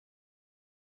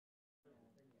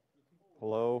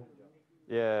Hello?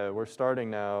 Yeah, we're starting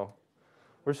now.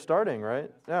 We're starting, right?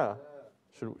 Yeah.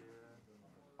 Should we?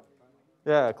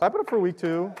 Yeah, clap it up for week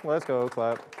 2. Let's go,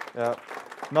 clap. Yeah.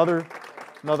 Another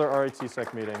RIT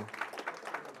Sec meeting.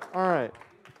 All right.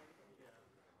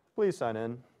 Please sign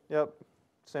in. Yep.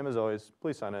 Same as always.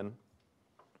 Please sign in.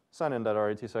 Sign in at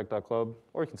ritsec.club,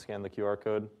 or you can scan the QR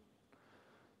code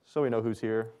so we know who's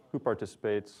here, who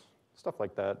participates, stuff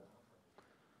like that.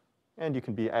 And you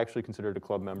can be actually considered a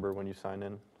club member when you sign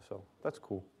in, so that's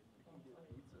cool.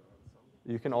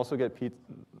 You can also get pizza.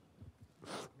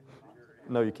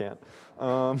 No, you can't.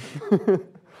 On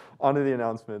to the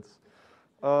announcements.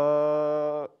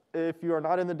 If you are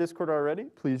not in the Discord already,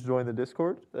 please join the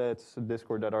Discord. That's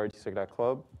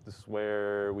discord.ritsec.club. This is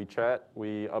where we chat,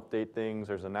 we update things,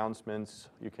 there's announcements.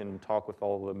 You can talk with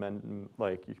all the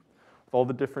with all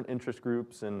the different interest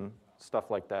groups and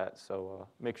stuff like that. So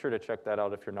make sure to check that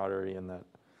out if you're not already in that.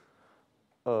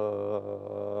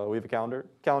 We have a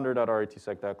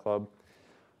calendar.ritsec.club.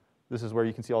 This is where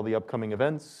you can see all the upcoming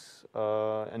events,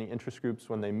 any interest groups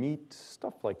when they meet,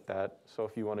 stuff like that. So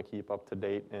if you want to keep up to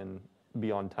date and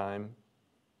be on time,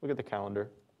 look at the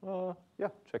calendar. Yeah,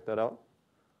 check that out.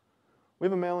 We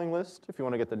have a mailing list if you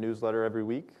want to get the newsletter every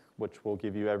week, which will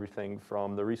give you everything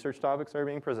from the research topics that are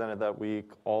being presented that week,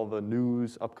 all the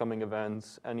news, upcoming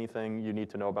events, anything you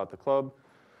need to know about the club.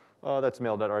 That's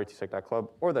mailed at ritsec.club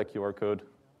or that QR code.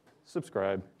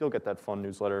 Subscribe. You'll get that fun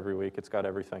newsletter every week. It's got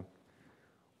everything.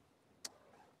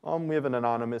 We have an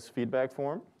anonymous feedback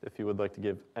form. If you would like to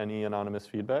give any anonymous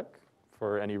feedback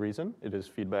for any reason, it is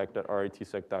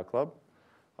feedback.ritsec.club.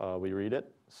 We read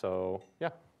it, so yeah.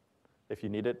 If you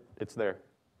need it, it's there.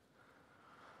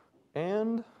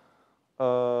 And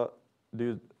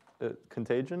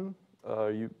Contagion,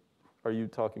 are you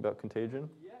talking about Contagion?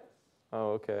 Yes.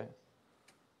 Oh, okay.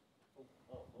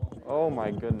 Oh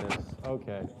my goodness.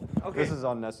 Okay. This is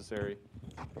unnecessary.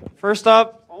 First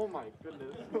up, Oh my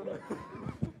goodness.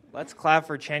 let's clap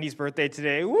for Chandy's birthday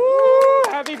today. Woo!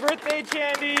 Happy birthday,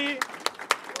 Chandy!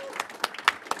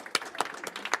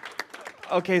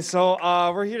 Okay, so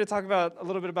we're here to talk about a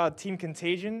little bit about Team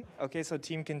Contagion. Okay, so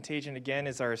Team Contagion, again,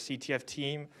 is our CTF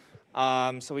team.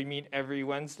 So we meet every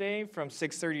Wednesday from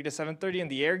 6:30 to 7:30 in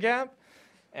the air gap.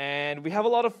 And we have a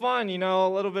lot of fun, you know,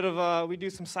 a little bit of, we do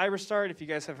some cyber start, if you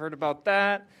guys have heard about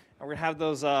that. And we're going to have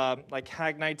those like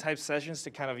hack night type sessions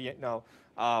to kind of, you know,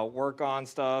 work on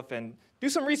stuff and do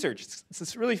some research.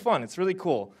 It's really fun. It's really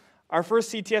cool. Our first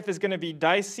CTF is going to be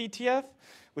DICE CTF,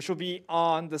 which will be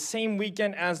on the same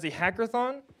weekend as the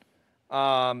hackathon.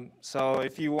 So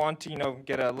if you want to, you know,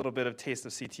 get a little bit of taste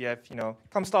of CTF, you know,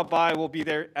 come stop by. We'll be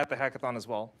there at the hackathon as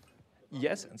well.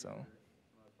 Yes, Enzo.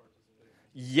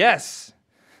 Yes.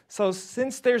 So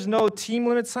since there's no team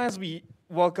limit size, we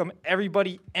welcome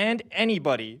everybody and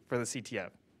anybody for the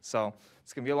CTF. So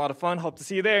it's going to be a lot of fun. Hope to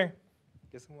see you there.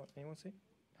 Guess anyone see?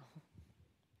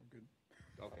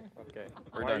 I'm good. Okay.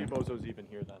 Why are you bozos even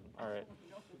here then? All right.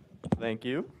 Thank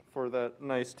you for that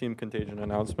nice Team Contagion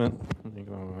announcement.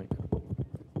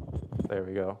 There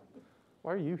we go.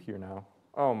 Why are you here now?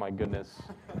 Oh my goodness.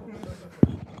 I've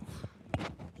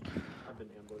been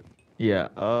ambushed. Yeah,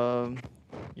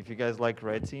 if you guys like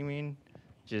red teaming,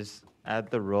 just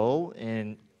add the role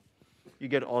and you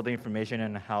get all the information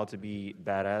on how to be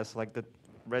badass like the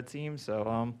red team.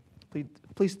 So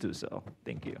please do so.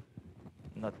 Thank you.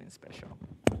 Nothing special.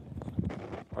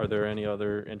 Are there any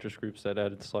other interest groups that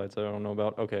added slides that I don't know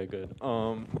about? Okay, good.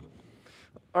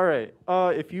 All right,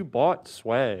 if you bought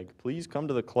swag, please come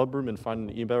to the club room and find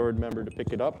an eBoard member to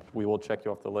pick it up. We will check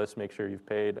you off the list, make sure you've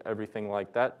paid, everything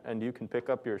like that. And you can pick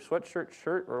up your sweatshirt,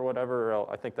 shirt, or whatever else.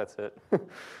 I think that's it.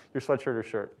 Your sweatshirt or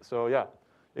shirt. So yeah,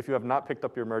 if you have not picked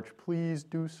up your merch, please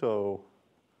do so.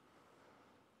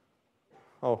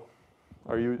 Oh,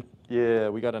 are you? Yeah,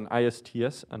 we got an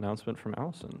ISTS announcement from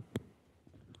Allison.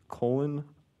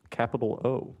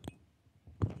 :O.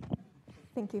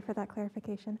 Thank you for that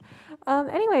clarification.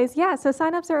 Anyways, yeah, so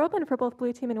signups are open for both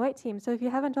blue team and white team. So if you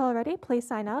haven't already, please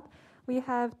sign up. We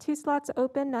have 2 slots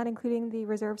open, not including the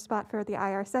reserve spot for the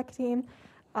IRSEC team.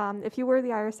 If you were the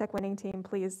IRSEC winning team,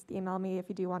 please email me if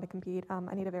you do want to compete.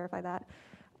 I need to verify that.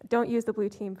 Don't use the blue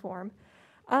team form.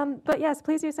 But yes,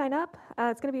 please do sign up.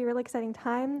 It's going to be a really exciting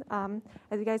time.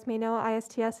 As you guys may know,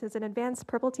 ISTS is an advanced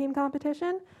purple team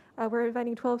competition. We're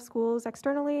inviting 12 schools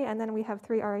externally, and then we have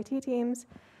 3 RIT teams.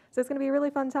 So it's going to be a really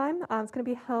fun time. It's going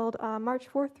to be held March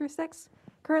 4th through 6th.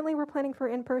 Currently, we're planning for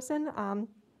in-person,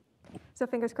 so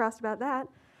fingers crossed about that.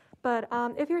 But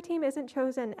if your team isn't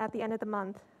chosen at the end of the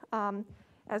month,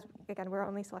 as again, we're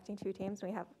only selecting 2 teams,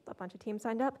 and we have a bunch of teams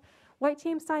signed up, white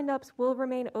team signed-ups will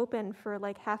remain open for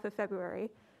like half of February.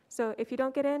 So if you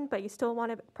don't get in, but you still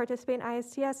want to participate in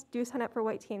ISTS, do sign up for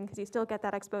White Team because you still get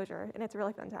that exposure, and it's a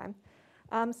really fun time.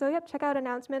 So yep, check out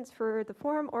announcements for the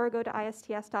forum or go to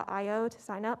ists.io to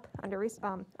sign up under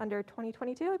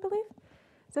 2022, I believe.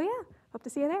 So yeah, hope to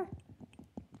see you there.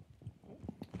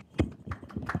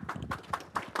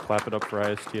 Clap it up for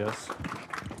ISTS.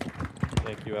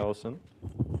 Thank you, Allison.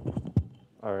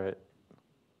 All right.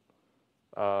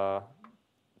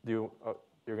 You're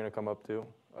gonna come up too?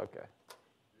 Okay.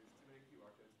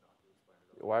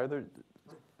 Why are there?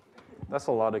 That's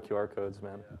a lot of QR codes,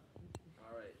 man. Yeah.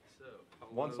 All right, so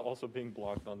One's also being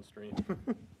blocked on stream.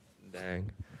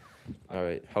 dang. All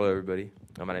right, hello everybody.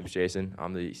 My name is Jason.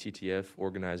 I'm the CTF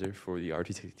organizer for the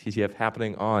RTTF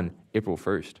happening on April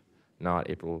 1st, not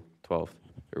April 12th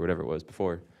or whatever it was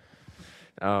before.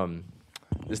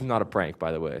 This is not a prank,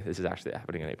 by the way. This is actually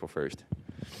happening on April 1st.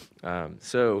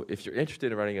 So if you're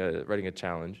interested in writing a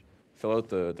challenge, fill out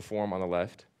the form on the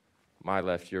left, my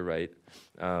left, your right,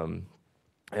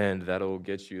 and that'll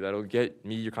get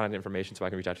me your contact information so I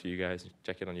can reach out to you guys,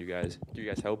 check in on you guys, give you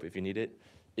guys help if you need it.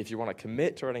 If you want to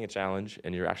commit to writing a challenge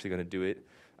and you're actually going to do it,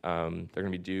 they're going to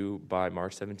be due by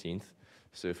March 17th.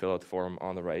 So fill out the form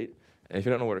on the right. And if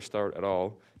you don't know where to start at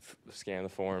all, scan the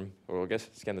form, or I guess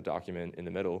scan the document in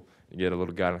the middle and get a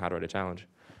little guide on how to write a challenge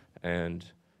and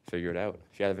figure it out.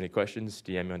 If you have any questions,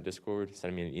 DM me on Discord,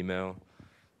 send me an email,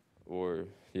 or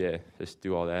yeah, just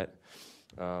do all that.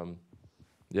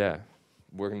 Yeah,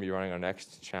 we're going to be running our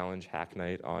next challenge hack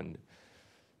night on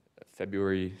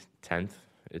February 10th.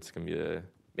 It's going to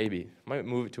be might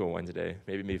move it to a Wednesday,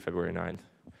 maybe February 9th.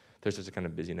 Thursdays are kind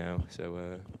of busy now,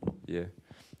 so yeah.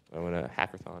 I want a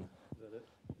hackathon. Is that it?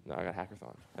 No, I got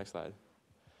hackathon. Next slide.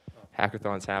 Oh.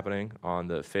 Hackathon's happening on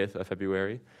the 5th of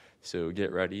February, so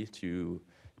get ready to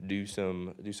do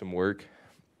some work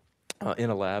in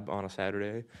a lab on a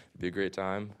Saturday. It'll be a great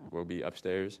time. We'll be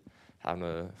upstairs having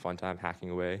a fun time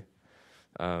hacking away.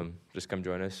 Just come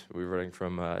join us. We're running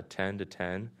from 10 to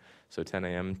 10, so 10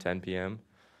 a.m., 10 p.m.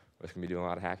 We're going to be doing a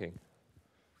lot of hacking.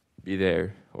 Be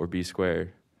there or be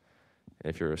square. And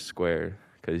if you're a square,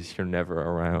 because you're never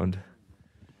around.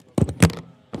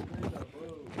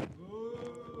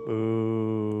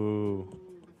 Ooh.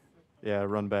 Yeah,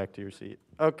 run back to your seat.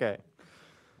 Okay.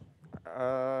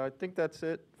 I think that's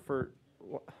it for.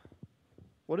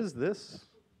 What is this?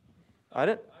 I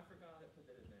forgot to put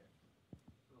it in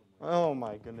there. Oh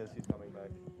my goodness, he's coming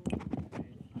back.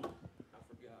 I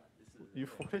forgot.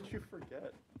 What did you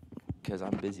forget? Because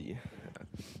I'm busy.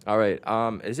 All right.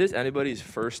 Is this anybody's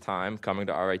first time coming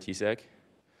to RITSec? Can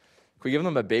we give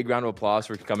them a big round of applause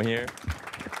for coming here?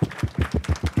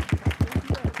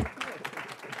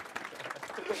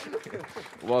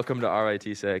 Welcome to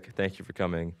RITSec. Thank you for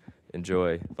coming.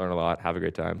 Enjoy. Learn a lot. Have a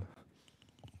great time.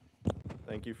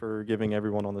 Thank you for giving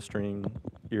everyone on the stream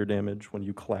ear damage when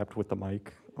you clapped with the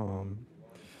mic. All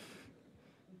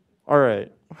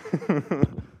right.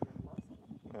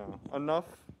 Enough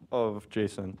of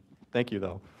Jason. Thank you,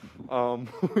 though.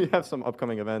 We have some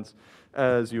upcoming events,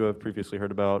 as you have previously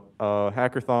heard about.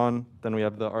 Hackathon, then we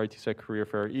have the RITSec Career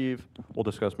Fair Eve. We'll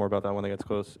discuss more about that when it gets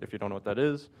close, if you don't know what that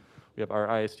is. We have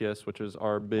our ISTS, which is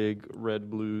our big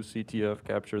red-blue CTF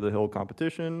Capture the Hill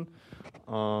competition.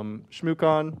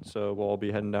 ShmooCon, so we'll all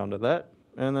be heading down to that.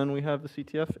 And then we have the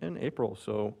CTF in April,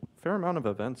 so fair amount of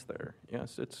events there.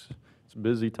 Yes, it's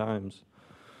busy times.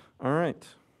 All right.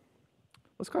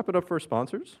 Let's clap it up for our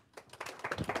sponsors.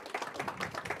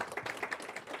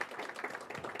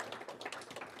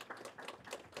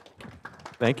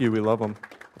 Thank you, we love them.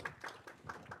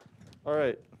 All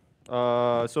right,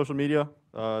 social media.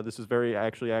 This is very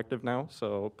actually active now,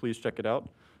 so please check it out.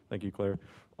 Thank you, Claire.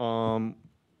 Follow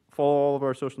all of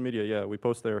our social media. Yeah, we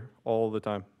post there all the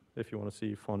time if you want to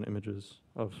see fun images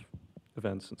of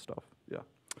events and stuff. Yeah.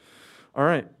 All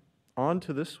right, on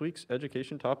to this week's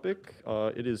education topic.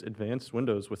 It is Advanced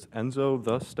Windows with Enzo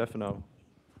the DeStephano.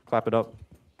 Clap it up.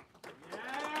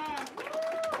 Yeah!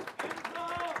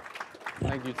 Enzo!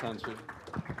 Thank you, Tension.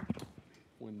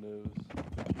 Windows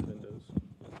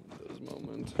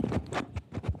moment.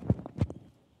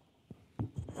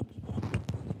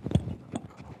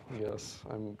 Yes,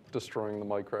 I'm destroying the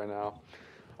mic right now.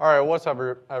 All right, what's up,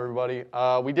 everybody?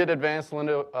 We did Advanced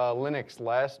Linux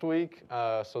last week,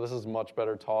 so this is much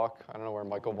better talk. I don't know where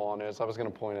Michael Vaughn is. I was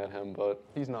going to point at him, but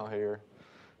he's not here.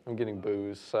 I'm getting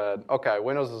boozed, sad. Okay,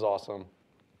 Windows is awesome.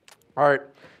 All right,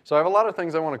 so I have a lot of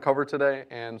things I want to cover today,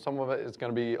 and some of it is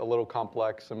going to be a little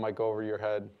complex and might go over your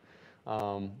head.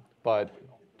 But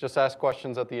just ask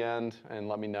questions at the end and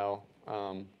let me know.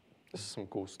 This is some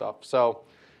cool stuff. So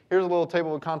here's a little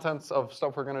table of contents of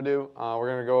stuff we're going to do. We're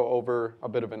going to go over a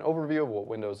bit of an overview of what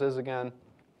Windows is again.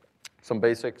 some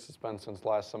basics. It's been since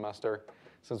last semester,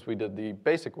 since we did the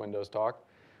basic Windows talk.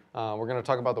 We're going to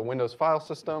talk about the Windows file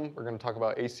system. We're going to talk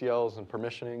about ACLs and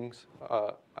permissionings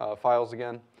files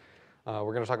again.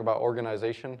 We're going to talk about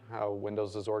organization, how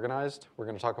Windows is organized. We're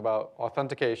going to talk about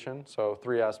authentication, so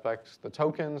 3 aspects: the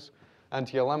tokens,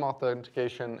 NTLM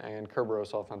authentication, and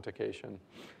Kerberos authentication.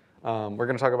 We're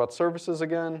going to talk about services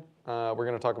again. We're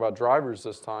going to talk about drivers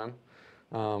this time.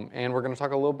 And we're going to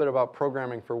talk a little bit about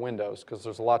programming for Windows, because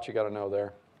there's a lot you got to know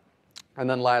there. And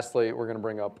then lastly, we're going to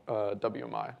bring up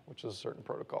WMI, which is a certain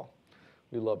protocol.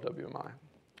 We love WMI.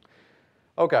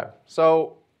 OK,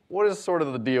 so what is sort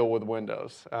of the deal with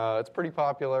Windows? It's pretty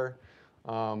popular.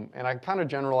 And I kind of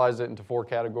generalize it into 4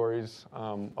 categories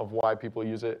of why people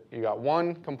use it. You got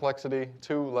 1, complexity,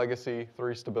 2, legacy,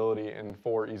 3, stability, and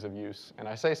 4, ease of use. And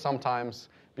I say sometimes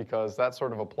because that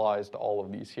sort of applies to all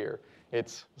of these here.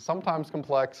 It's sometimes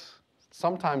complex,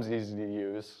 sometimes easy to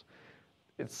use,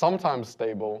 it's sometimes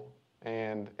stable,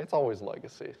 and it's always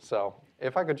legacy. So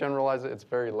if I could generalize it, it's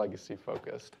very legacy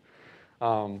focused.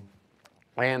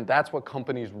 And that's what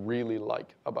companies really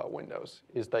like about Windows,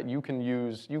 is that you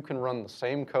can run the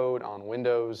same code on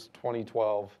Windows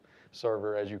 2012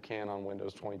 server as you can on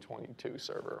Windows 2022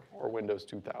 server or Windows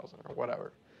 2000 or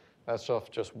whatever. That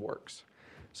stuff just works.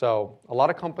 So a lot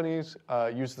of companies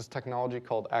use this technology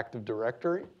called Active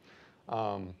Directory.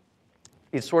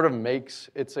 It sort of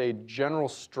it's a general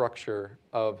structure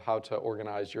of how to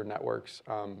organize your networks,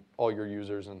 all your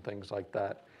users and things like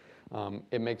that.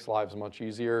 It makes lives much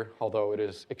easier, although it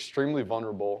is extremely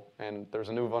vulnerable, and there's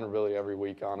a new vulnerability every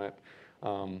week on it.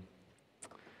 But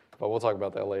we'll talk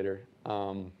about that later.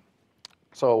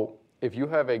 So if you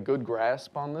have a good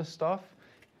grasp on this stuff,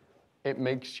 it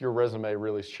makes your resume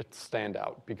really stand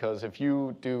out, because if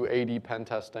you do AD pen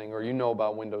testing or you know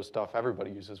about Windows stuff,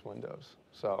 everybody uses Windows.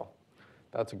 So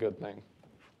that's a good thing.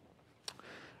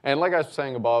 And like I was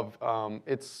saying above,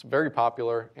 it's very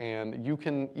popular, and you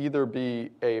can either be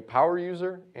a power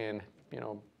user and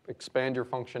expand your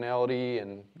functionality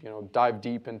and dive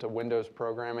deep into Windows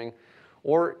programming,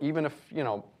 or even if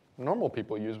normal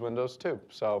people use Windows too.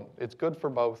 So it's good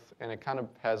for both, and it kind of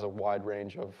has a wide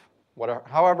range of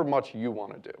however much you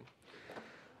want to do.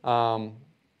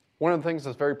 One of the things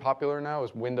that's very popular now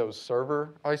is Windows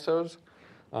Server ISOs.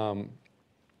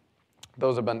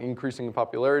 Those have been increasing in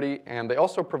popularity, and they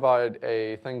also provide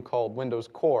a thing called Windows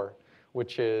Core,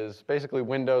 which is basically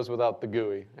Windows without the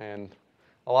GUI. And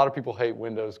a lot of people hate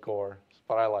Windows Core,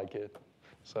 but I like it.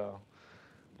 So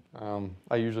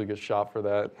I usually get shot for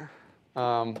that.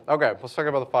 OK, let's talk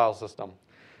about the file system.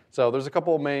 So there's a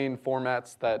couple of main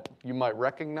formats that you might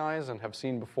recognize and have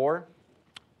seen before.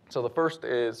 So the first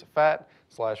is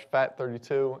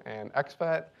FAT/FAT32 and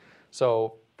exFAT.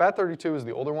 So FAT32 is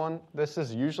the older one. This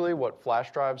is usually what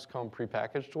flash drives come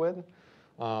prepackaged with.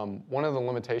 One of the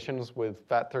limitations with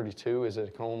FAT32 is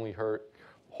it can only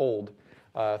hold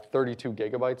 32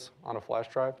 gigabytes on a flash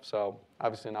drive, so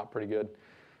obviously not pretty good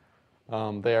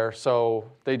there.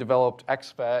 So they developed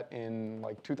exFAT in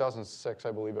like 2006,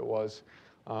 I believe it was,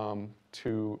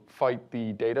 to fight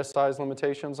the data size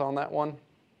limitations on that one.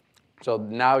 So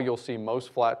now you'll see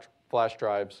most flash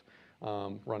drives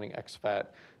running exFAT.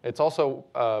 It's also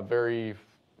very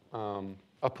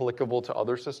applicable to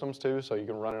other systems too, so you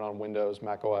can run it on Windows,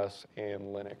 Mac OS,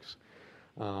 and Linux.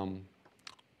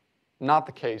 Not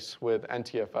the case with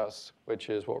NTFS, which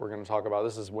is what we're going to talk about.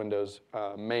 This is Windows'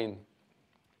 main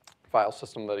file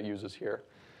system that it uses here.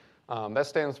 That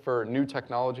stands for New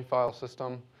Technology File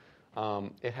System.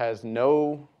 It has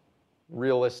no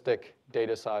realistic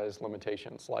data size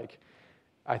limitations. Like,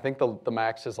 I think the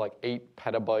max is like 8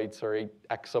 petabytes or 8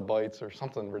 exabytes or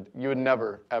something. You would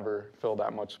never, ever fill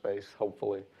that much space,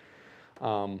 hopefully.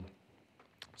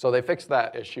 So they fixed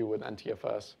that issue with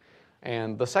NTFS.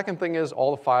 And the second thing is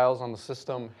all the files on the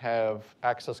system have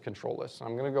access control lists.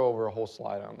 I'm going to go over a whole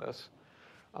slide on this.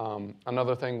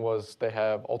 Another thing was they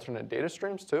have alternate data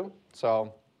streams too.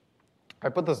 So I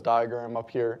put this diagram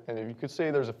up here, and if you could see,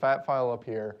 there's a FAT file up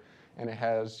here, and it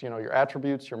has your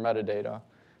attributes, your metadata,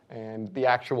 and the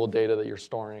actual data that you're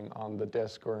storing on the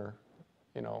disk or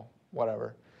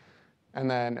whatever. And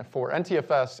then for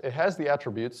NTFS, it has the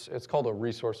attributes. It's called a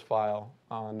resource file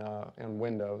in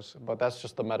Windows, but that's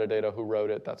just the metadata, who wrote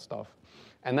it, that stuff.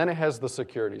 And then it has the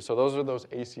security. So those are those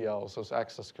ACLs, those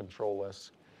access control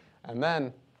lists. And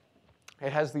then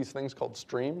it has these things called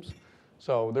streams.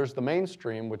 So there's the main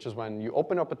stream, which is when you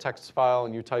open up a text file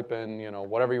and you type in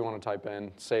whatever you want to type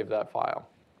in, save that file.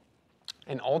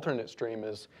 An alternate stream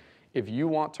is if you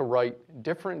want to write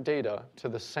different data to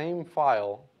the same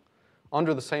file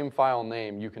under the same file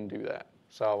name, you can do that.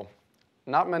 So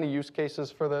not many use cases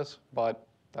for this, but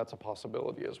that's a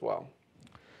possibility as well.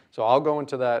 So I'll go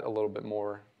into that a little bit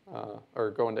more,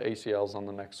 or go into ACLs on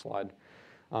the next slide.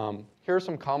 Here are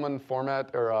some common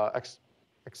format or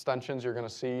extensions you're going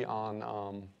to see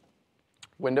on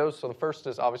Windows. So the first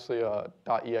is obviously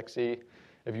 .exe.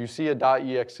 If you see a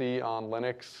 .exe on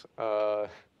Linux,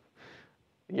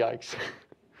 yikes.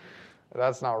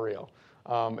 That's not real.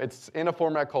 It's in a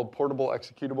format called Portable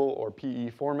Executable, or PE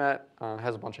format.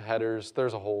 Has a bunch of headers.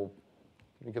 There's a whole,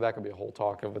 that could be a whole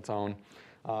talk of its own.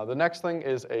 The next thing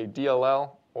is a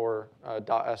DLL, or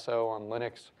 .so on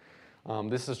Linux.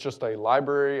 This is just a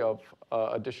library of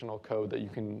additional code that you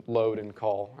can load and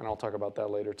call, and I'll talk about that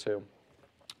later too.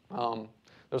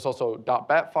 There's also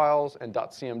 .bat files and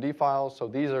 .cmd files. So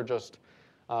these are just,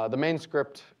 the main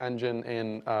script engine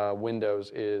in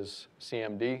Windows is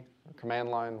CMD, command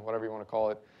line, whatever you want to call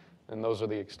it. And those are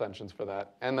the extensions for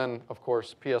that. And then, of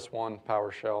course, PS1,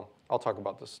 PowerShell. I'll talk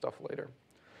about this stuff later.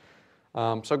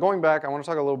 So going back, I want to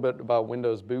talk a little bit about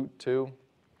Windows boot too.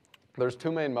 There's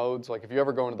two main modes. Like if you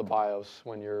ever go into the BIOS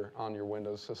when you're on your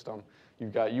Windows system,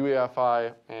 you've got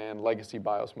UEFI and Legacy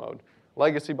BIOS mode.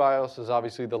 Legacy BIOS is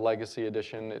obviously the Legacy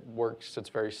edition. It works, it's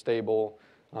very stable,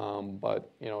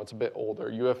 but it's a bit older.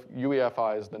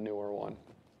 UEFI is the newer one.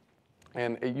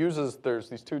 And it uses, there's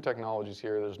these two technologies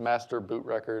here. There's master boot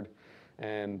record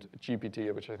and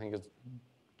GPT, which I think is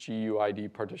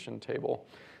GUID partition table.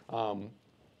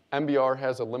 MBR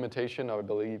has a limitation of, I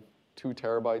believe, 2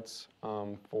 terabytes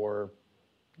for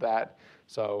that.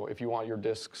 So if you want your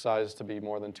disk size to be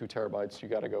more than 2 terabytes, you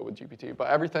got to go with GPT. But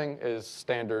everything is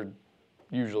standard,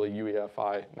 usually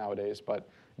UEFI nowadays. But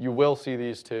you will see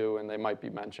these two, and they might be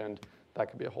mentioned. That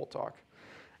could be a whole talk.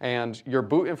 And your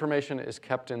boot information is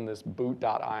kept in this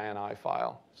boot.ini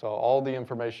file. So all the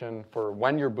information for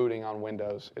when you're booting on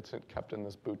Windows, it's kept in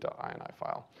this boot.ini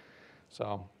file.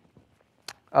 So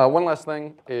one last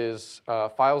thing is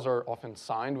files are often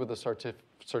signed with a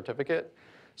certificate.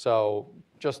 So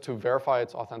just to verify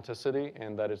its authenticity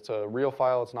and that it's a real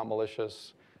file, it's not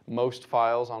malicious, most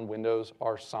files on Windows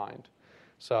are signed.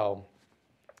 So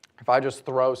if I just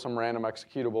throw some random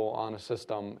executable on a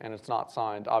system and it's not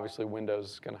signed, obviously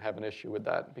Windows is going to have an issue with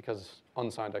that because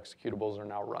unsigned executables are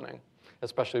now running,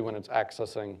 especially when it's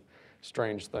accessing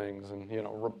strange things and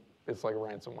it's like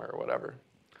ransomware or whatever.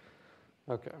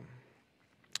 Okay.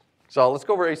 So let's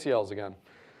go over ACLs again.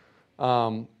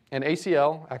 An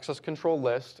ACL, access control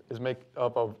list, is made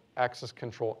up of access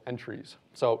control entries.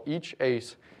 So each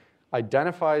ACE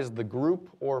identifies the group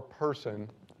or person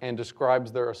and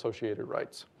describes their associated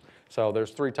rights. So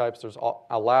there's 3 types. There's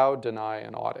allow, deny,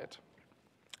 and audit.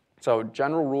 So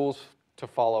general rules to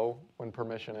follow when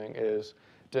permissioning is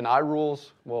deny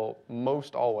rules will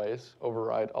most always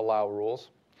override allow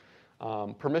rules.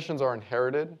 Permissions are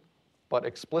inherited, but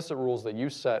explicit rules that you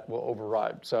set will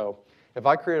override. So if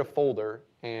I create a folder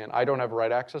and I don't have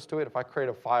write access to it, if I create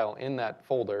a file in that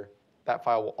folder, that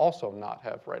file will also not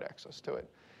have write access to it.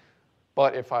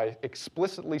 But if I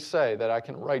explicitly say that I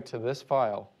can write to this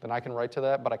file, then I can write to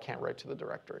that, but I can't write to the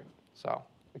directory. So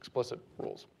explicit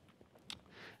rules.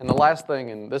 And the last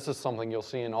thing, and this is something you'll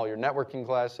see in all your networking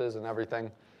classes and everything,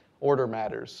 order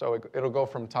matters. So it'll go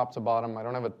from top to bottom. I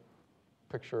don't have a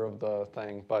picture of the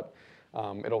thing, but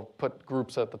it'll put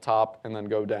groups at the top and then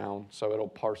go down. So it'll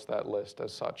parse that list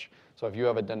as such. So if you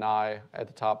have a deny at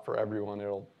the top for everyone,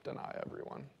 it'll deny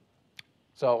everyone.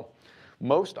 So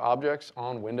most objects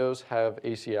on Windows have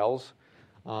ACLs,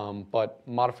 but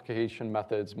modification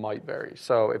methods might vary.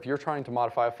 So if you're trying to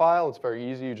modify a file, it's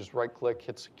very easy. You just right-click,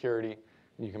 hit security,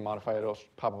 and you can modify it. It'll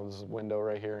pop up this window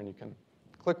right here, and you can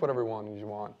click whatever one you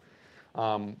want.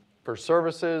 For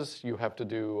services, you have to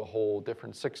do a whole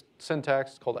different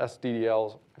syntax called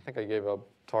SDDLs. I think I gave a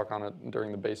talk on it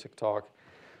during the basic talk.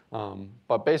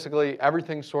 But basically,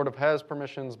 everything sort of has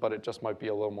permissions, but it just might be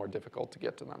a little more difficult to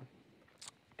get to them.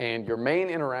 And your main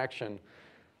interaction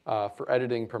for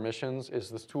editing permissions is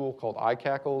this tool called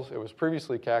iCackles. It was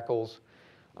previously Cackles,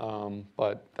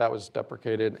 but that was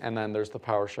deprecated. And then there's the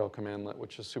PowerShell commandlet,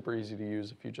 which is super easy to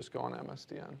use if you just go on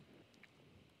MSDN.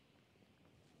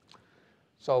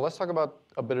 So let's talk about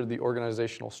a bit of the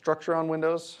organizational structure on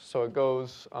Windows. So it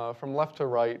goes from left to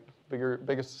right,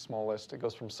 biggest to smallest. It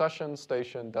goes from session,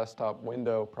 station, desktop,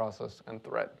 window, process, and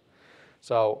thread.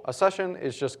 So a session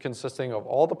is just consisting of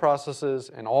all the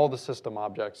processes and all the system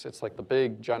objects. It's like the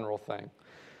big general thing,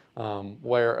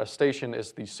 where a station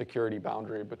is the security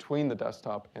boundary between the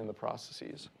desktop and the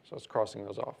processes. So it's crossing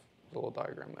those off. There's a little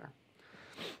diagram there.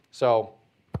 So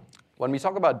when we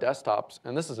talk about desktops,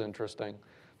 and this is interesting,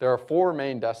 there are 4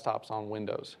 main desktops on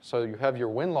Windows. So you have your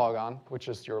WinLogon, which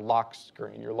is your lock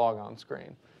screen, your logon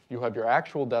screen. You have your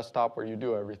actual desktop where you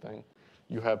do everything.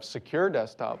 you have secure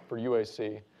desktop for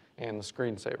UAC, and the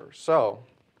screensaver. So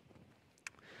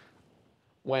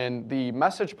when the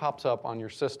message pops up on your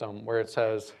system where it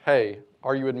says, hey,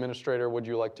 are you administrator, would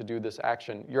you like to do this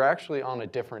action? You're actually on a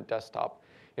different desktop.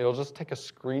 It'll just take a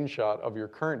screenshot of your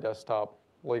current desktop,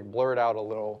 like blur it out a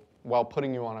little, while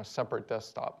putting you on a separate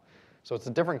desktop. So it's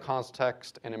a different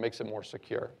context, and it makes it more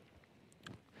secure.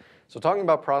 So talking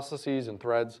about processes and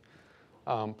threads,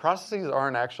 processes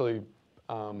aren't actually,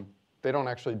 they don't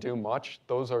actually do much.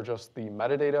 Those are just the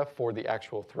metadata for the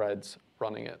actual threads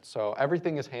running it. So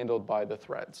everything is handled by the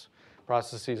threads.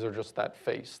 Processes are just that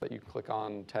face that you click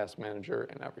on, task manager,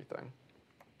 and everything.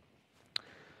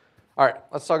 All right,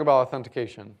 let's talk about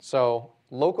authentication. So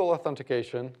local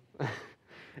authentication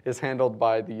is handled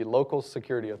by the local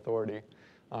security authority,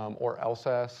 or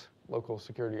LSAS, Local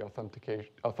Security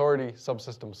Authentication Authority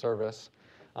Subsystem Service.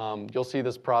 You'll see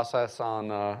this process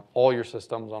on all your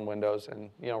systems on Windows,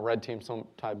 and Red Team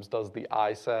sometimes does the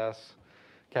ISAS,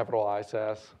 capital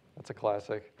ISAS. That's a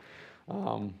classic.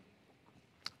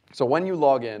 So when you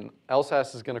log in,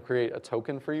 LSAS is going to create a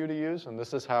token for you to use, and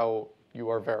this is how you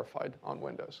are verified on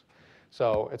Windows.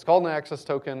 So it's called an access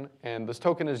token, and this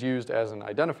token is used as an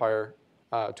identifier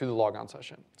to the logon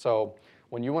session. So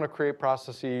when you want to create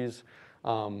processes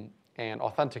and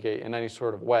authenticate in any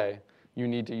sort of way, you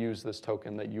need to use this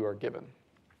token that you are given.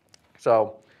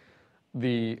 So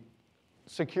the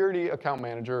Security Account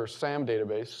Manager, or SAM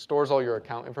database, stores all your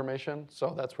account information.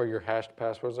 So that's where your hashed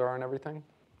passwords are and everything.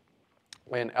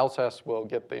 And LSAS will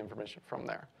get the information from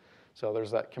there. So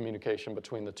there's that communication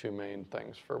between the two main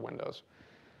things for Windows.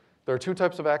 There are two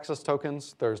types of access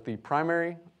tokens. There's the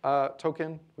primary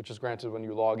token, which is granted when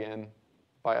you log in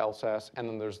by LSAS, and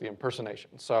then there's the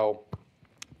impersonation. So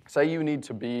say you need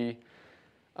to be,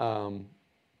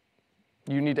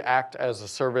 you need to act as a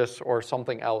service or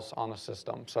something else on a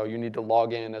system. So you need to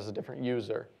log in as a different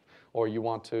user, or you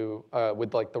want to,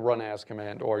 with like the run as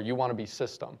command, or you want to be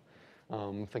system,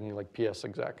 thinking like PS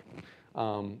exec.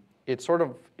 It sort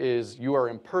of is, you are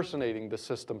impersonating the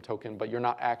system token, but you're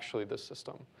not actually the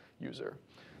system user.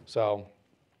 So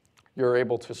you're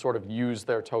able to sort of use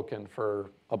their token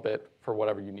for a bit for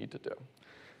whatever you need to do.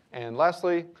 And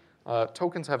lastly,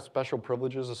 tokens have special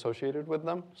privileges associated with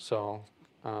them. So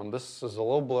this is a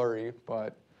little blurry,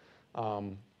 but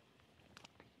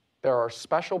there are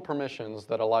special permissions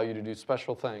that allow you to do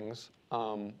special things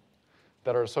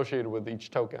that are associated with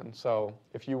each token. So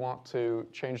if you want to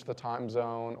change the time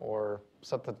zone or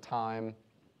set the time,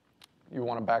 you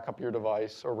want to back up your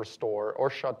device or restore or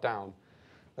shut down,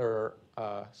 there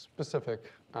are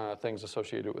specific things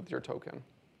associated with your token.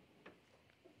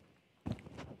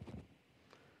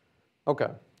 Okay,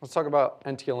 let's talk about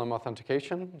NTLM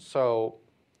authentication. So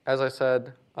as I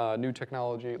said, new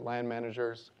technology, LAN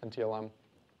managers, NTLM.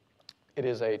 It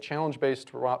is a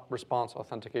challenge-based response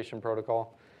authentication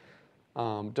protocol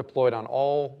deployed on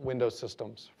all Windows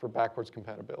systems for backwards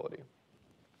compatibility.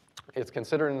 It's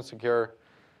considered insecure,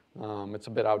 it's a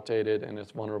bit outdated, and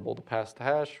it's vulnerable to pass the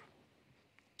hash.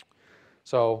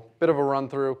 So, bit of a run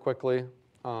through quickly.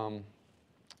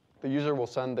 The user will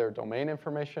send their domain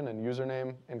information and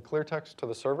username in clear text to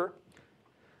the server.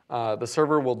 The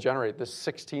server will generate this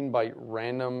 16-byte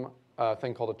random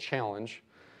thing called a challenge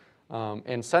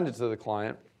and send it to the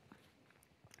client.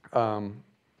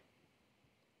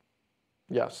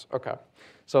 Yes, okay.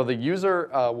 So the user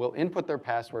will input their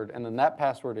password, and then that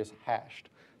password is hashed.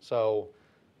 So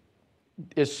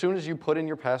as soon as you put in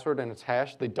your password and it's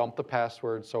hashed, they dump the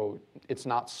password so it's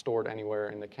not stored anywhere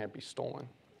and it can't be stolen.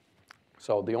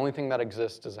 So the only thing that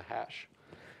exists is a hash.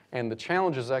 And the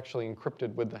challenge is actually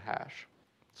encrypted with the hash.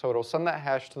 So it'll send that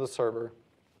hash to the server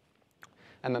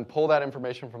and then pull that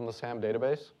information from the SAM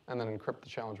database and then encrypt the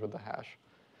challenge with the hash.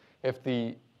 If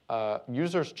the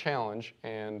user's challenge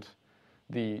and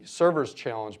the server's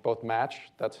challenge both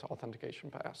match, that's authentication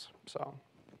pass.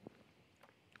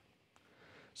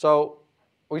 So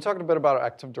we talked a bit about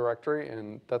Active Directory,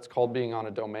 and that's called being on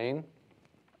a domain.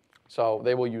 So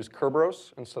they will use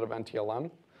Kerberos instead of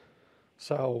NTLM.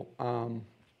 So let's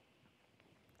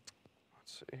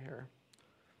see here.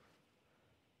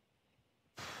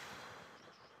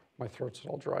 My throat's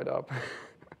all dried up.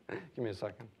 Give me a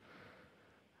second.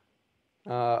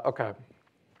 Okay.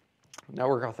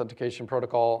 Network authentication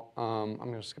protocol. I'm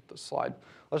going to skip this slide.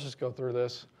 Let's just go through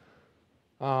this.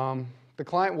 The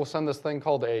client will send this thing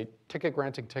called a ticket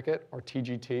granting ticket, or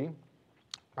TGT,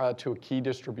 to a key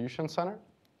distribution center.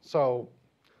 So,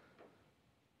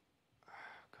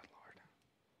 good Lord.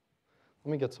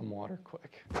 Let me get some water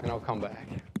quick, and I'll come back.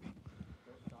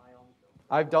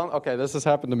 I've done, okay, this has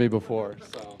happened to me before,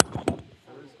 so.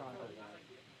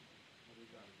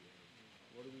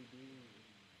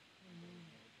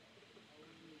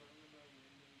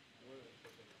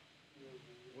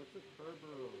 What's a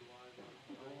Kerberos?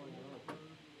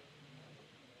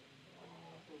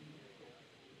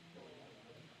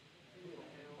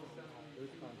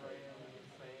 There's contact.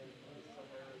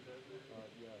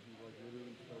 Yeah, he like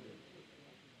literally started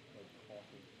like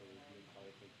coughing for the entire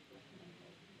presentation.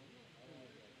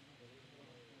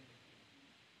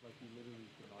 Like he literally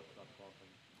could not stop coughing.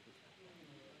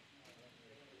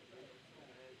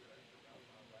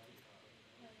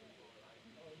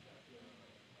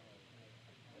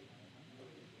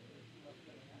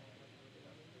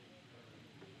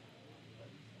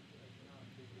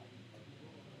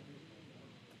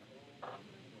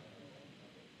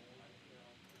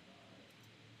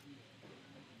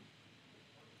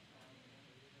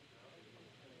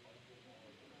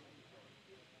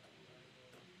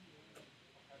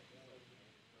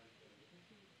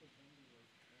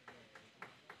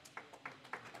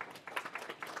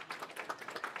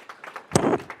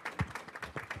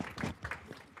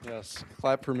 Yes,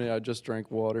 clap for me. I just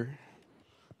drank water.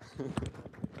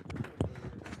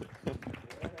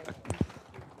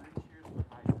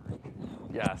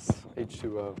 Yes,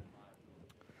 H2O.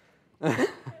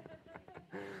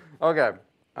 Okay,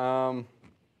 I'll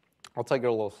take it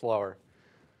a little slower.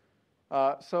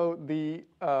 So the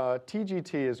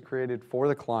TGT is created for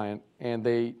the client, and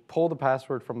they pull the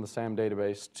password from the SAM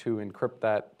database to encrypt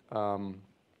that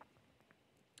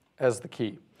as the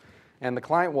key. And the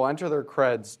client will enter their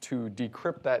creds to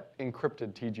decrypt that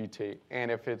encrypted TGT.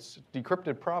 And if it's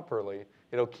decrypted properly,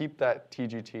 it'll keep that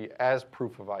TGT as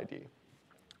proof of ID.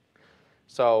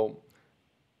 So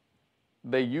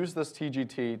they use this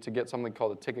TGT to get something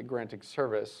called a ticket granting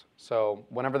service. So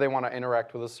whenever they want to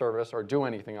interact with a service or do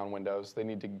anything on Windows, they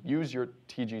need to use your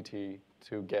TGT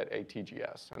to get a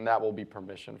TGS. And that will be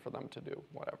permission for them to do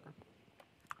whatever.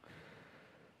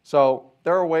 So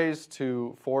there are ways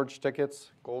to forge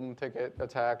tickets. Golden ticket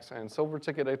attacks and silver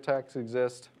ticket attacks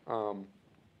exist.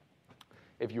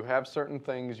 If you have certain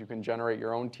things, you can generate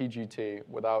your own TGT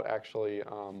without actually,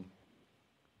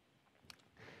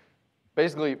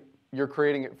 basically, you're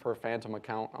creating it for a phantom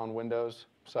account on Windows.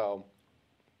 So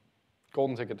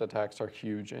golden ticket attacks are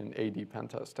huge in AD pen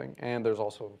testing. And there's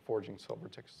also forging silver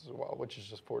tickets as well, which is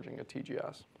just forging a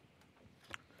TGS.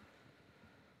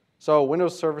 So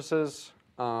Windows services.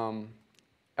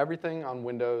 Everything on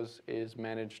Windows is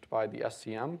managed by the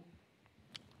SCM.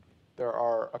 There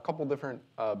are a couple different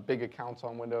big accounts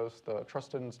on Windows: the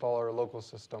trusted installer, local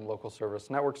system, local service,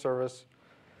 network service.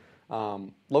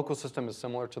 Local system is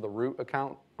similar to the root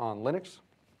account on Linux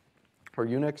or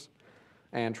Unix,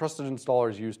 and trusted installer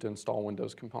is used to install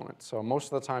Windows components. So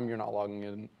most of the time, you're not logging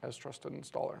in as trusted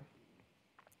installer.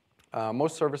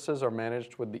 Most services are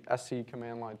managed with the SC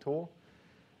command line tool.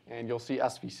 And you'll see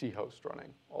SVC host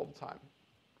running all the time.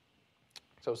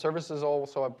 So services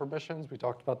also have permissions. We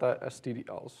talked about that,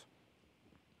 SDDLs.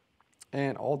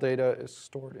 And all data is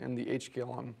stored in the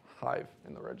HKLM Hive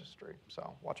in the registry.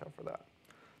 So watch out for that.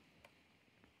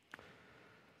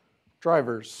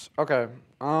 Drivers. OK.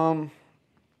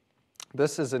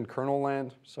 This is in kernel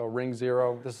land, so ring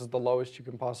 0. This is the lowest you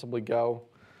can possibly go.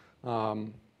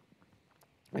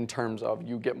 In terms of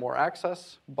you get more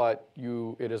access, but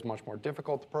it is much more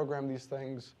difficult to program these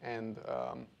things, and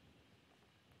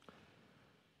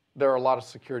there are a lot of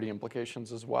security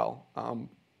implications as well.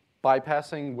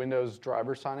 Bypassing Windows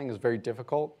driver signing is very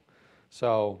difficult,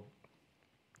 so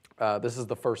this is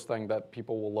the first thing that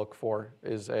people will look for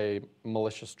is a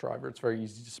malicious driver. It's very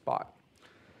easy to spot.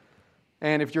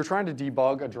 And if you're trying to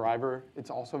debug a driver, it's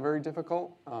also very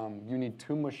difficult. You need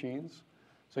 2 machines.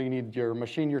 So you need your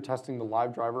machine you're testing the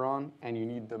live driver on, and you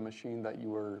need the machine that you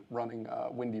were running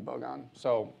WinDebug on.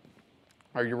 So,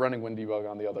 or you're running WinDebug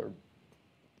on the other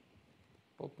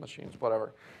both machines,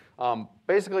 whatever.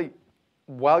 Basically,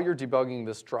 while you're debugging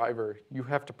this driver, you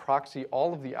have to proxy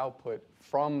all of the output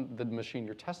from the machine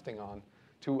you're testing on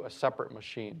to a separate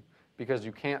machine, because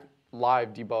you can't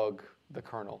live debug the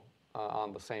kernel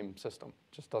on the same system.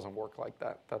 It just doesn't work like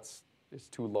that. It's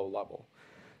too low level.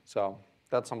 So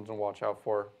that's something to watch out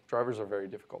for. Drivers are very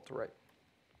difficult to write.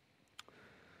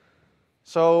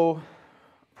 So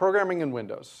programming in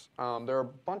Windows. There are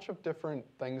a bunch of different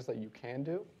things that you can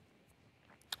do.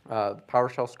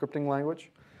 PowerShell scripting language.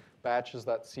 Batch is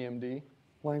that CMD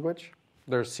language.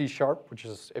 There's C#, which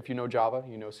is, if you know Java,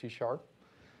 you know C#.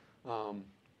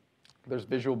 There's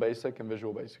Visual Basic and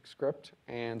Visual Basic Script.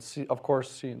 And C, of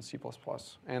course, C and C++.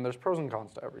 And there's pros and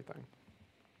cons to everything.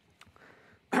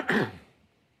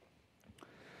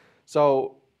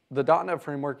 So the .NET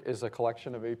framework is a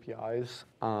collection of APIs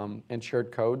and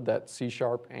shared code that C#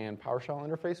 and PowerShell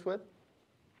interface with.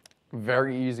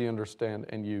 Very easy to understand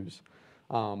and use.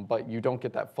 but you don't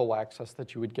get that full access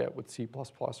that you would get with C++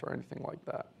 or anything like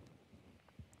that.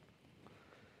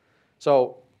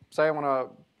 So say I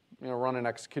want to run an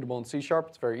executable in C#,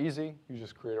 it's very easy. You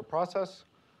just create a process.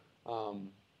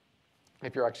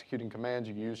 If you're executing commands,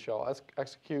 you use shell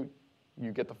execute.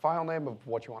 You get the file name of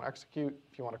what you want to execute,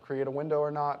 if you want to create a window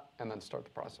or not, and then start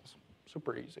the process.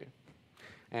 Super easy.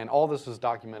 And all this is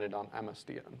documented on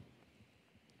MSDN.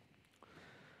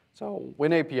 So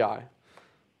WinAPI.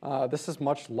 This is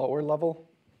much lower level.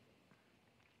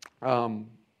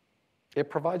 It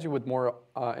provides you with more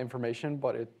information,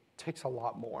 but it takes a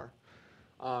lot more.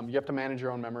 You have to manage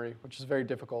your own memory, which is very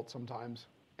difficult sometimes.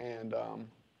 And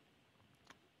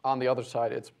on the other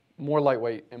side, it's more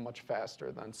lightweight and much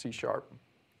faster than C#.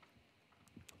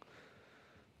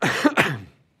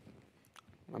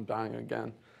 I'm dying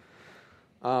again.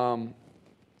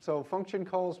 So function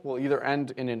calls will either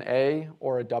end in an A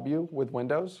or a W with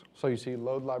Windows. So you see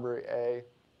load library A.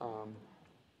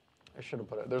 I should have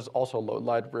put it. There's also load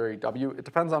library W. It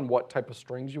depends on what type of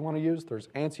strings you want to use. There's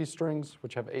ANSI strings,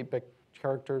 which have 8-bit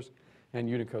characters, and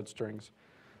Unicode strings,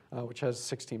 which has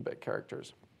 16-bit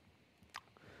characters.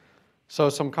 So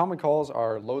some common calls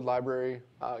are load library,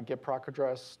 get proc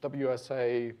address,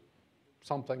 WSA,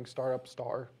 something, startup,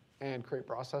 star, and create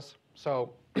process.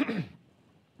 So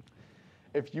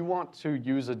if you want to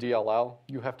use a DLL,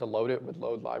 you have to load it with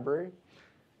load library,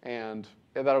 and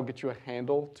that'll get you a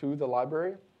handle to the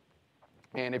library.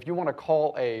 And if you want to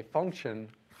call a function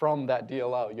from that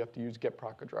DLL, you have to use get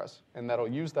proc address, and that'll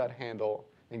use that handle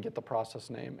and get the process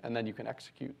name, and then you can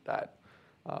execute that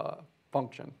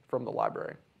function from the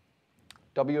library.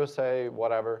 WSA,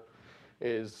 whatever,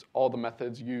 is all the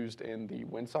methods used in the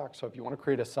WinSock. So if you want to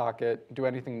create a socket, do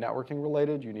anything networking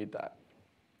related, you need that.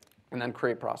 And then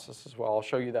create process as well. I'll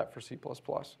show you that for C++.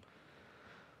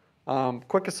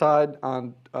 Quick aside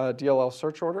on DLL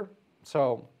search order.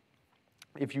 So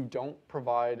if you don't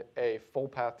provide a full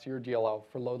path to your DLL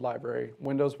for load library,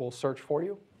 Windows will search for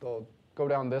you. They'll go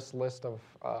down this list of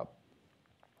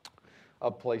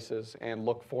places and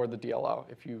look for the DLL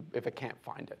if it can't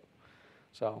find it.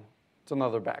 So it's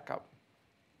another backup.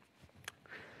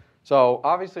 So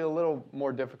obviously a little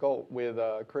more difficult with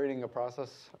creating a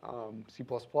process C++.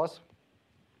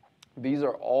 These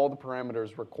are all the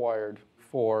parameters required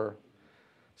for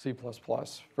C++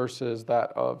 versus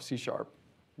that of C#.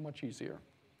 Much easier.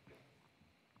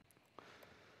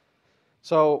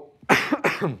 So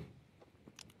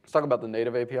let's talk about the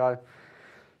native API.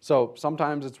 So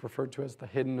sometimes it's referred to as the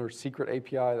hidden or secret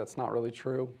API. That's not really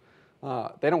true.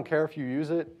 They don't care if you use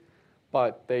it,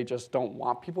 but they just don't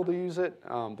want people to use it.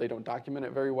 They don't document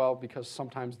it very well because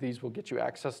sometimes these will get you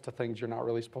access to things you're not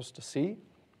really supposed to see.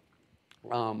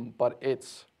 But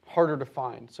it's harder to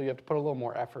find, so you have to put a little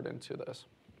more effort into this.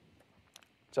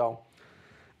 So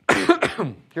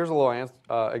here's a little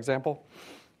example.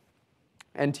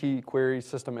 NT query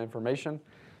system information.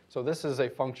 So this is a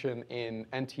function in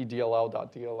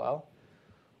ntdll.dll.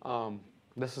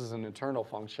 This is an internal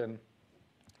function.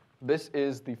 This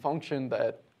is the function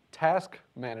that Task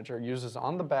Manager uses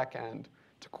on the back end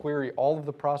to query all of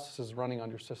the processes running on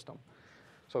your system.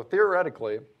 So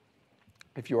theoretically,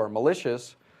 if you are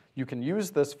malicious, you can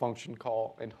use this function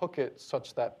call and hook it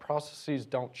such that processes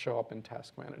don't show up in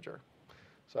Task Manager.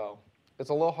 So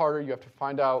it's a little harder. You have to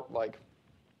find out, like,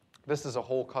 this is a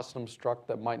whole custom struct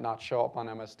that might not show up on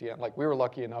MSDN. Like, we were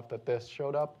lucky enough that this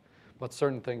showed up, but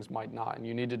certain things might not, and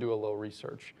you need to do a little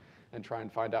research and try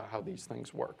and find out how these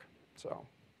things work. So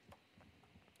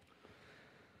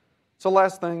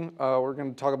last thing, we're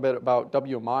going to talk a bit about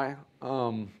WMI.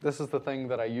 This is the thing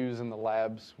that I use in the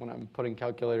labs when I'm putting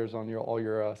calculators on all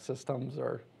your systems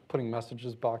or putting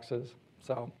messages boxes.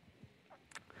 So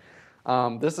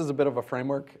this is a bit of a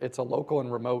framework. It's a local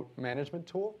and remote management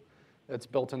tool. It's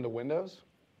built into Windows.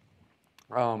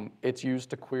 It's used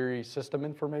to query system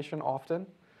information often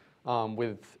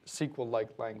with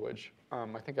SQL-like language.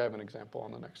 I think I have an example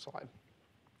on the next slide.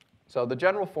 So the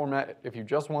general format, if you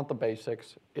just want the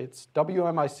basics, it's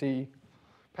WMIC,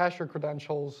 pass your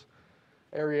credentials,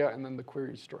 area, and then the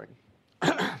query string.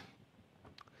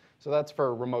 So that's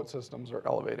for remote systems or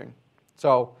elevating.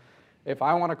 So if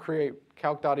I want to create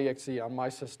calc.exe on my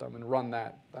system and run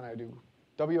that, then I do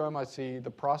WMIC,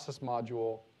 the process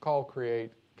module, call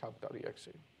create calc.exe.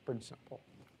 Pretty simple.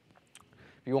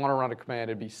 If you want to run a command,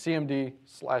 it'd be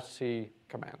cmd/c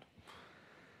command.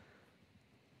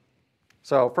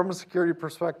 So from a security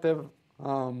perspective,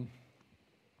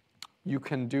 you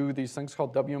can do these things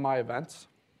called WMI events.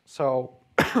 So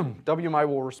WMI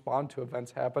will respond to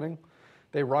events happening.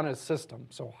 They run as system,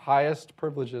 so highest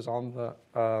privileges on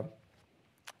the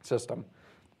system.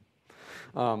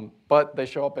 But they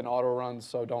show up in auto runs,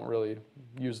 so don't really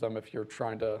use them if you're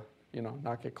trying to,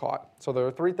 not get caught. So there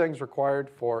are 3 things required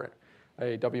for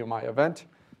a WMI event.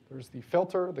 There's the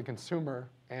filter, the consumer,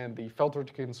 and the filter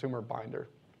to consumer binder.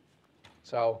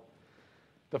 So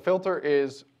the filter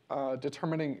is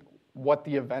determining what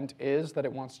the event is that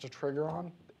it wants to trigger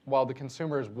on, while the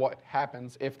consumer is what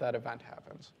happens if that event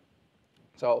happens.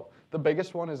 So the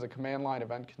biggest one is a command line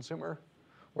event consumer,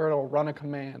 where it'll run a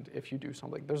command if you do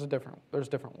something. There's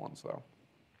different ones though.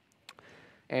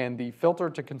 And the filter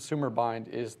to consumer bind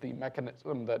is the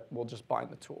mechanism that will just bind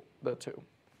the two.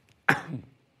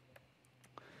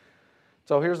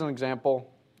 So here's an example.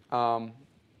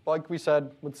 Like we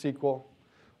said with SQL,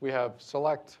 we have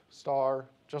select star,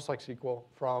 just like SQL,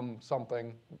 from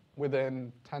something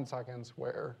within 10 seconds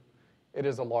where it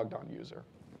is a logged on user.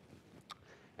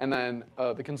 And then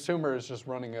the consumer is just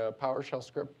running a PowerShell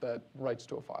script that writes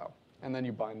to a file. And then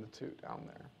you bind the two down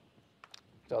there.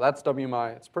 So that's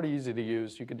WMI. It's pretty easy to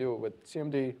use. You can do it with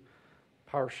CMD,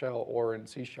 PowerShell, or in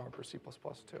C# or C++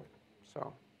 too.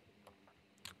 So,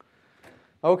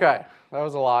 okay, that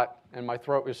was a lot. And my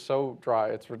throat is so dry,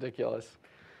 it's ridiculous.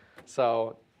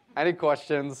 So any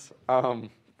questions,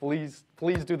 please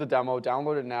do the demo.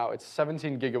 Download it now. It's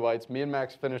 17 gigabytes. Me and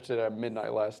Max finished it at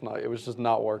midnight last night. It was just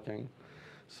not working.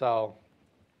 So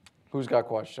who's got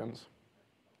questions?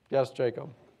 Yes, Jacob.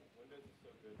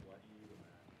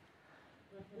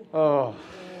 Oh,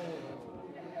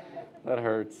 that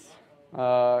hurts.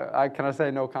 Can I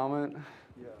say no comment?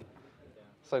 Yeah.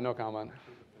 Say no comment.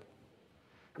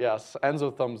 Yes,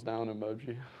 Enzo thumbs down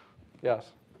emoji.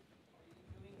 Yes.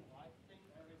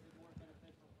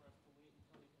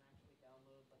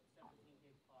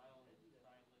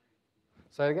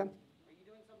 Say it again? Are you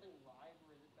doing something live,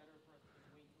 or is it better for us to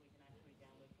just wait until we can actually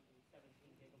download something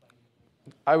 17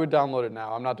 gigabytes? I would download it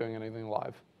now. I'm not doing anything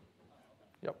live.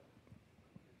 Yep.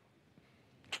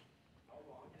 How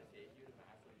long does it take you to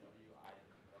master WI and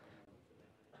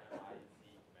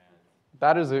commands?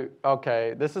 That is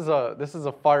okay. This is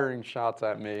a firing shots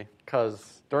at me,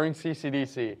 because during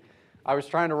CCDC, I was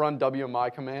trying to run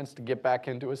WMI commands to get back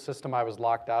into a system I was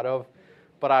locked out of,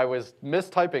 but I was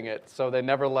mistyping it, so they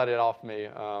never let it off me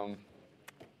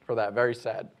for that. Very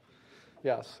sad.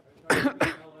 Yes.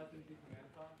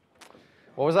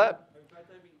 What was that?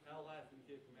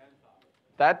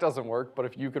 That doesn't work, but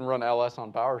if you can run ls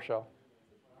on PowerShell.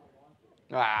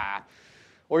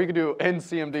 Or you could do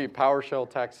NCMD, PowerShell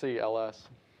tech C ls.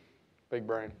 Big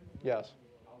brain. Yes.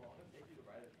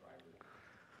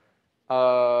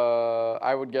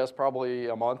 I would guess probably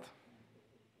a month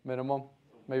minimum,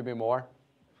 maybe more.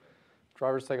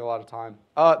 Drivers take a lot of time.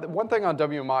 One thing on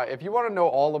WMI, if you want to know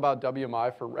all about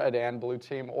WMI for red and blue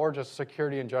team, or just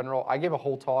security in general, I gave a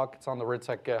whole talk. It's on the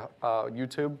RidSec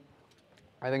YouTube.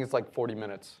 I think it's like 40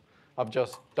 minutes of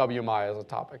just WMI as a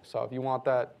topic. So if you want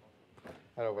that,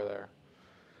 head over there.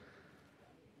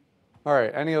 All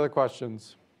right, any other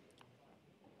questions?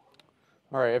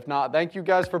 All right, if not, thank you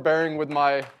guys for bearing with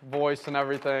my voice and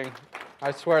everything.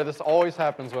 I swear this always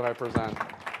happens when I present.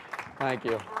 Thank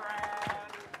you.